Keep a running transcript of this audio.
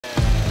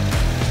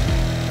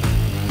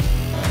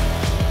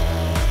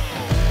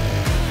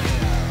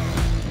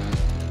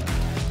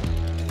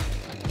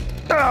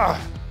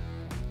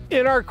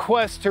In our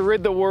quest to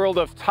rid the world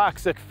of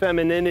toxic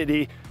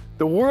femininity,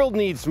 the world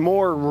needs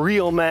more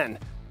real men.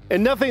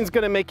 And nothing's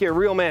gonna make you a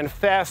real man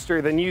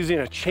faster than using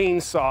a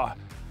chainsaw.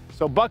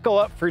 So buckle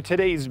up for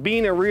today's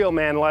Being a Real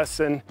Man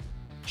lesson,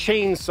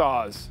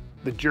 Chainsaws,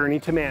 the Journey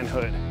to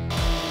Manhood.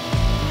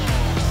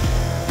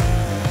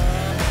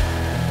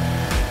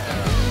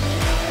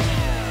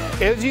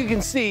 As you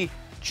can see,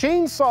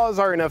 chainsaws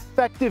are an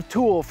effective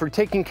tool for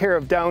taking care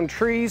of downed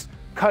trees,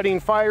 cutting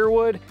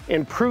firewood,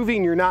 and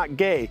proving you're not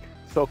gay.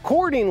 So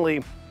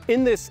accordingly,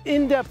 in this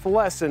in-depth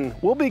lesson,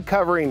 we'll be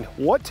covering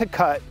what to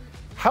cut,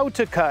 how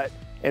to cut,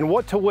 and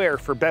what to wear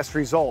for best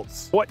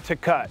results. What to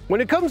cut.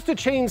 When it comes to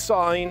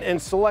chainsawing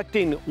and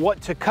selecting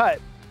what to cut,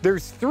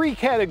 there's 3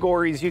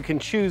 categories you can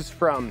choose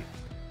from.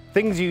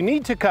 Things you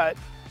need to cut,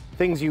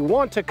 things you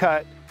want to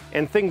cut,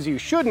 and things you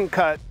shouldn't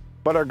cut,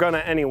 but are gonna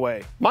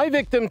anyway. My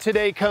victim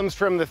today comes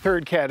from the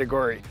 3rd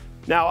category.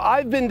 Now,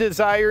 I've been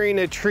desiring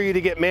a tree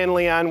to get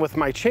manly on with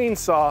my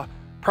chainsaw.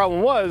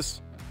 Problem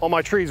was, all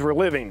my trees were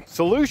living.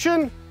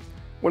 Solution?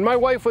 When my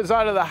wife was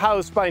out of the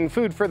house buying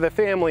food for the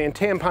family and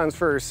tampons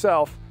for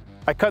herself,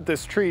 I cut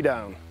this tree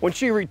down. When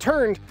she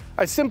returned,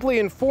 I simply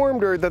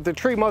informed her that the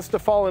tree must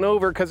have fallen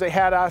over because it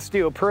had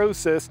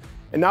osteoporosis,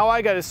 and now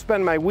I gotta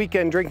spend my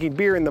weekend drinking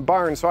beer in the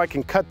barn so I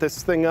can cut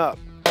this thing up.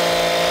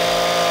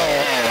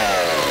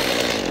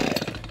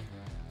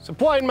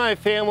 Supplying my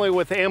family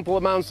with ample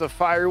amounts of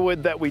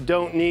firewood that we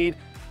don't need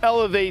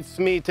elevates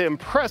me to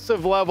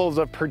impressive levels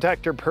of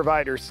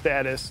protector-provider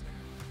status.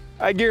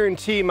 I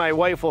guarantee my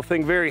wife will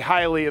think very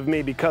highly of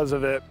me because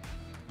of it,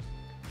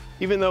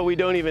 even though we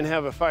don't even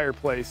have a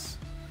fireplace.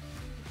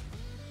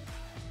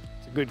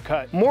 It's a good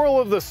cut. Moral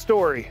of the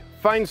story,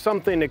 find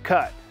something to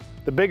cut.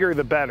 The bigger,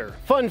 the better.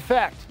 Fun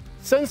fact,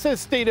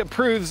 census data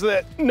proves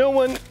that no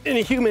one in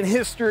human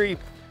history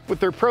with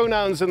their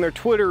pronouns in their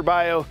Twitter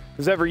bio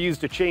has ever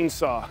used a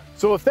chainsaw.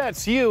 So if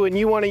that's you and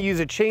you want to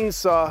use a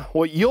chainsaw,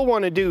 what you'll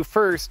want to do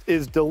first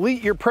is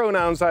delete your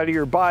pronouns out of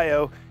your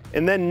bio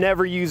and then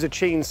never use a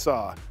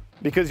chainsaw,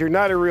 because you're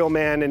not a real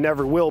man and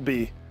never will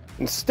be.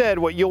 Instead,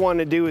 what you'll want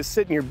to do is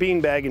sit in your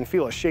beanbag and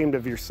feel ashamed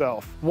of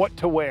yourself. What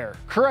to wear.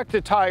 Correct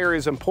attire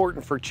is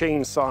important for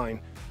chainsawing.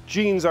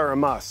 Jeans are a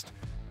must.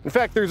 In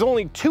fact, there's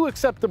only 2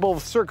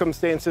 acceptable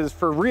circumstances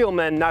for real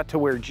men not to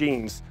wear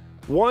jeans.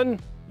 1,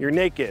 you're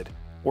naked.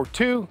 Or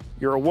 2,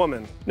 you're a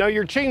woman. Now,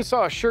 your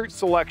chainsaw shirt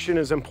selection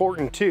is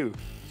important too.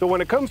 So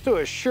when it comes to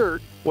a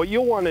shirt, what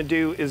you'll want to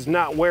do is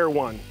not wear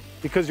one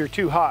because you're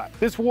too hot.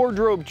 This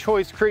wardrobe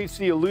choice creates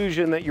the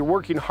illusion that you're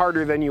working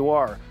harder than you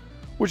are,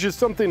 which is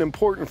something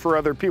important for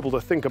other people to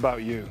think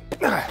about you.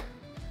 And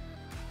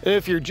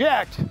if you're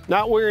jacked,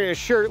 not wearing a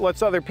shirt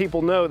lets other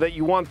people know that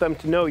you want them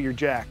to know you're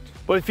jacked.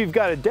 But if you've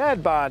got a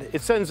dad bod,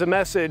 it sends a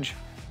message,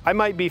 I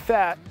might be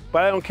fat,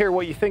 but I don't care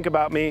what you think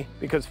about me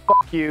because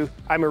fuck you,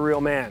 I'm a real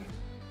man.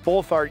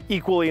 Both are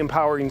equally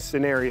empowering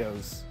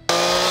scenarios.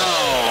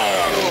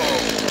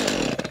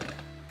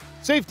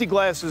 Safety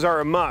glasses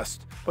are a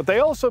must, but they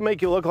also make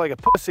you look like a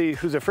pussy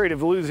who's afraid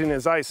of losing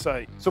his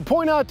eyesight. So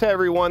point out to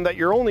everyone that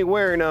you're only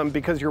wearing them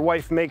because your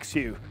wife makes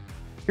you.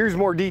 Here's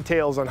more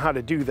details on how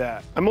to do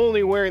that. I'm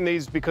only wearing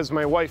these because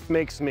my wife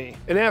makes me.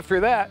 And after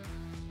that,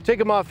 take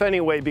them off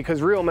anyway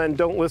because real men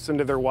don't listen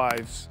to their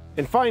wives.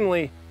 And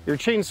finally, your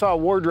chainsaw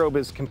wardrobe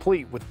is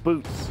complete with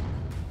boots.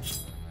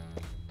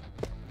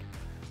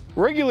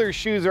 Regular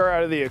shoes are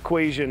out of the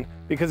equation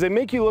because they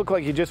make you look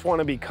like you just want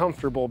to be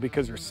comfortable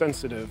because you're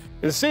sensitive.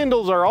 And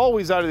sandals are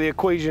always out of the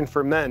equation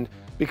for men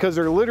because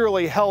they're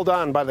literally held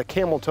on by the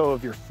camel toe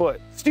of your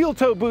foot. Steel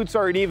toe boots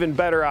are an even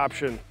better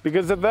option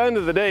because at the end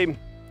of the day,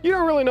 you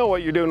don't really know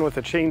what you're doing with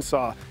a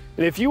chainsaw.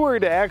 And if you were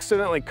to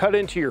accidentally cut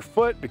into your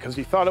foot because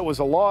you thought it was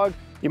a log,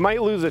 you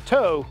might lose a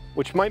toe,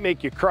 which might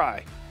make you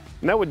cry.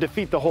 And that would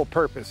defeat the whole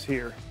purpose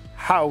here.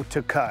 How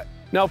to cut.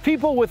 Now,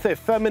 people with a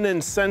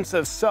feminine sense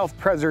of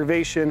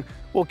self-preservation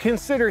will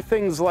consider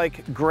things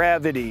like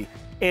gravity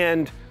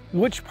and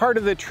which part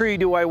of the tree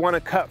do I want to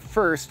cut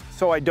first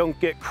so I don't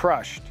get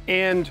crushed?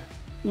 And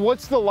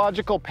what's the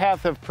logical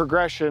path of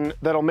progression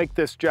that'll make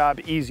this job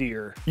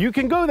easier? You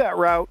can go that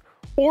route,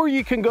 or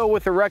you can go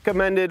with a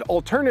recommended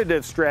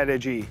alternative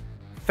strategy: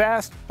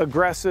 fast,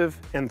 aggressive,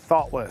 and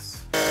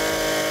thoughtless.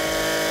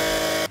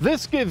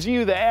 This gives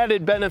you the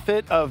added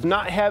benefit of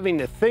not having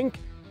to think,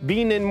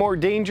 being in more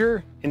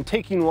danger, and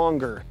taking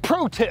longer.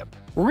 Pro tip,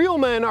 real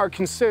men are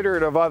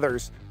considerate of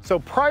others, so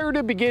prior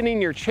to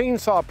beginning your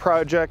chainsaw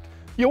project,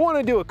 you'll want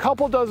to do a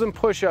couple dozen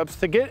push-ups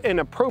to get an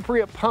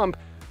appropriate pump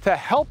to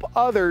help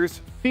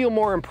others feel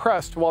more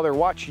impressed while they're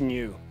watching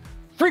you.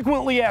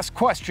 Frequently asked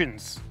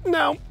questions.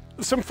 Now,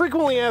 some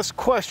frequently asked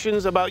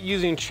questions about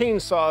using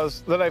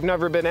chainsaws that I've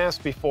never been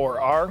asked before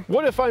are,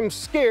 what if I'm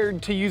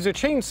scared to use a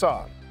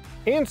chainsaw?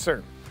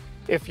 Answer,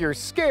 if you're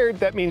scared,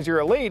 that means you're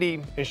a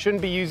lady and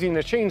shouldn't be using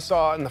the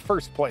chainsaw in the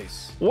first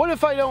place. What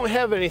if I don't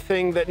have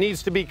anything that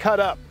needs to be cut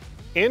up?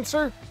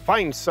 Answer,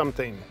 find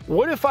something.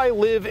 What if I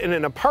live in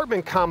an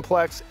apartment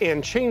complex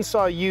and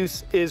chainsaw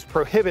use is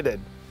prohibited?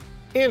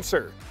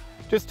 Answer,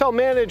 Just tell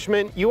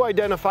management you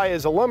identify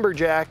as a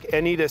lumberjack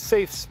and need a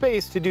safe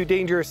space to do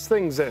dangerous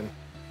things in.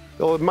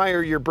 They'll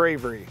admire your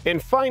bravery. And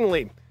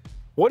finally,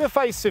 what if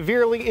I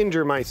severely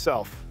injure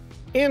myself?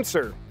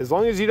 Answer, as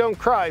long as you don't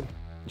cry, you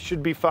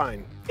should be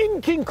fine.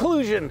 In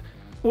conclusion,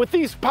 with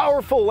these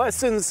powerful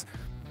lessons,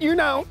 you're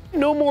now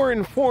no more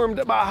informed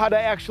about how to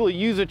actually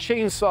use a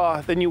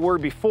chainsaw than you were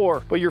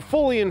before, but you're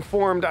fully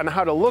informed on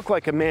how to look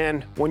like a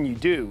man when you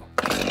do.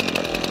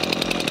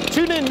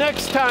 Tune in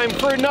next time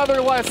for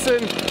another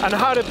lesson on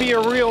how to be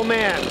a real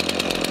man,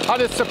 how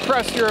to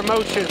suppress your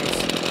emotions.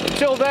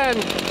 Until then,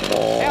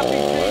 happy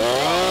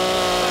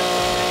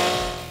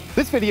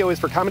This video is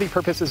for comedy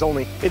purposes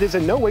only. It is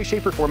in no way,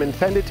 shape, or form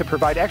intended to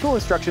provide actual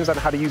instructions on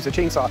how to use a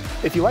chainsaw.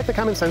 If you lack the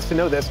common sense to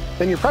know this,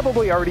 then you're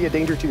probably already a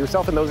danger to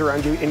yourself and those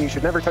around you, and you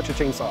should never touch a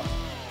chainsaw.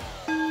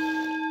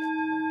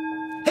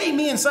 Hey,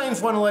 me and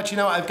Science want to let you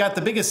know I've got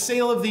the biggest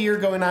sale of the year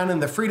going on in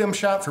the Freedom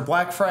Shop for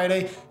Black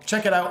Friday.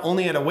 Check it out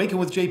only at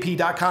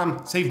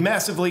awakenwithjp.com. Save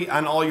massively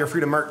on all your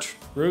Freedom merch.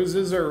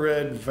 Roses are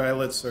red,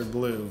 violets are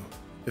blue.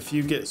 If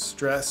you get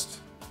stressed,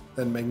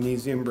 then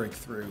Magnesium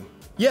Breakthrough.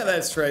 Yeah,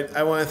 that's right.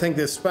 I want to thank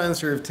the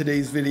sponsor of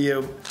today's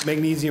video,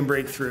 Magnesium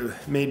Breakthrough,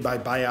 made by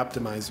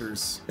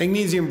Bioptimizers.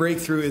 Magnesium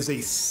Breakthrough is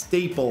a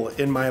staple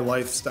in my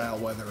lifestyle,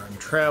 whether I'm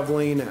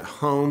traveling, at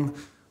home.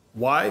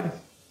 Why?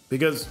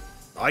 Because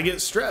I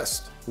get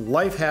stressed.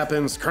 Life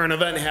happens, current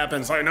event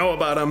happens, I know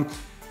about them.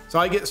 So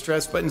I get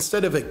stressed, but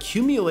instead of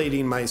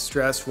accumulating my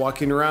stress,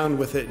 walking around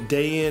with it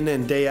day in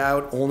and day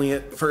out, only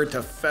for it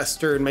to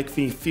fester and make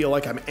me feel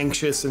like I'm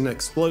anxious and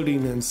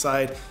exploding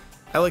inside,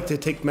 I like to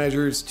take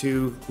measures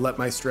to let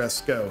my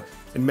stress go.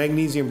 And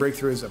Magnesium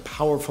Breakthrough is a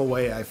powerful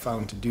way I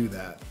found to do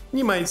that.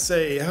 You might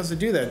say, how's it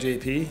do that,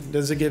 JP?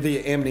 Does it give you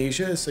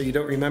amnesia so you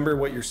don't remember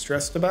what you're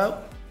stressed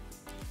about?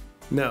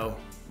 No,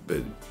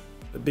 but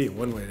it'd be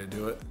one way to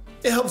do it.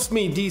 It helps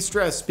me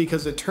de-stress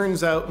because it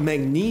turns out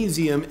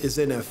magnesium is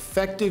an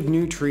effective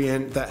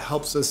nutrient that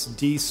helps us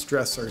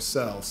de-stress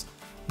ourselves.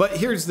 But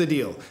here's the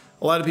deal.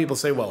 A lot of people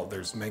say, well,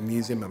 there's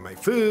magnesium in my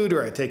food,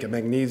 or I take a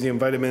magnesium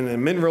vitamin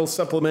and mineral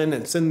supplement,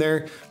 and it's in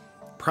there.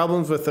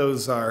 Problems with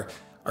those are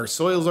our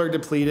soils are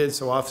depleted,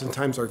 so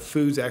oftentimes our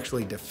food's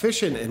actually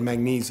deficient in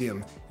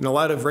magnesium. And a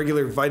lot of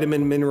regular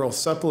vitamin mineral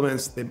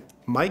supplements, they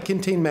might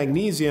contain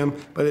magnesium,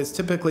 but it's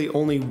typically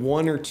only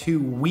 1 or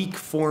 2 weak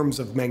forms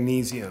of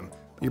magnesium.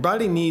 Your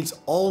body needs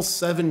all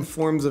 7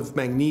 forms of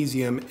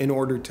magnesium in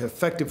order to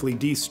effectively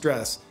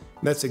de-stress.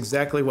 That's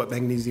exactly what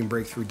Magnesium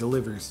Breakthrough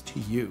delivers to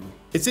you.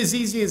 It's as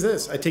easy as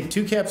this. I take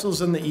 2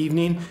 capsules in the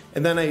evening,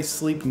 and then I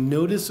sleep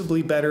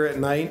noticeably better at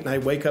night, and I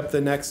wake up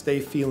the next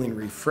day feeling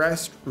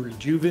refreshed,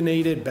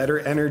 rejuvenated, better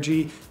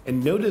energy,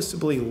 and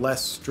noticeably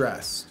less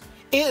stressed.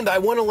 And I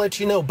want to let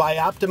you know,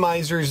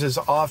 Bioptimizers is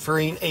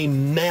offering a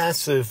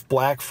massive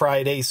Black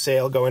Friday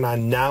sale going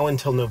on now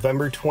until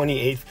November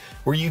 28th,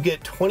 where you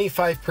get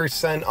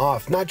 25%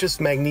 off, not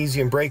just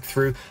Magnesium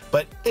Breakthrough,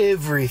 but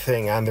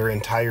everything on their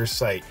entire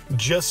site.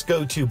 Just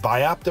go to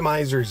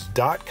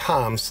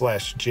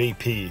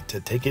bioptimizers.com/JP to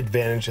take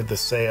advantage of the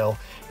sale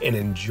and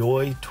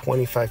enjoy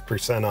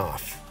 25%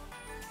 off.